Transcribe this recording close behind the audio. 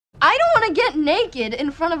want to get naked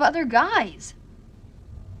in front of other guys.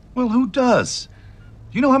 Well, who does?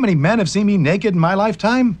 Do you know how many men have seen me naked in my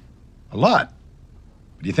lifetime? A lot.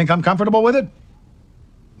 Do you think I'm comfortable with it?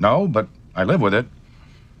 No, but I live with it.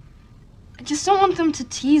 I just don't want them to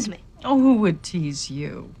tease me. Oh, who would tease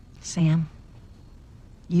you? Sam,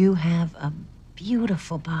 you have a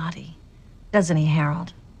beautiful body. Doesn't he,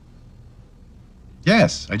 Harold?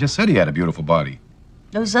 Yes, I just said he had a beautiful body.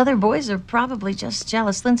 Those other boys are probably just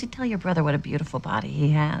jealous. Lindsay, tell your brother what a beautiful body he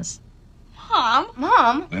has.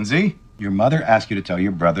 Mom? Lindsay, your mother asked you to tell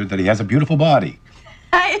your brother that he has a beautiful body.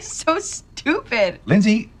 That is so stupid.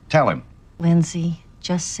 Lindsay, tell him. Lindsay,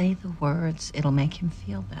 just say the words. It'll make him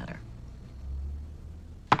feel better.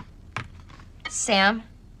 Sam,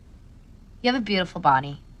 you have a beautiful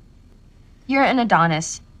body. You're an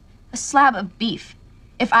Adonis, a slab of beef.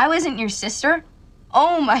 If I wasn't your sister,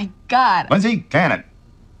 oh my God. Lindsay, can it?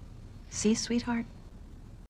 See, sweetheart?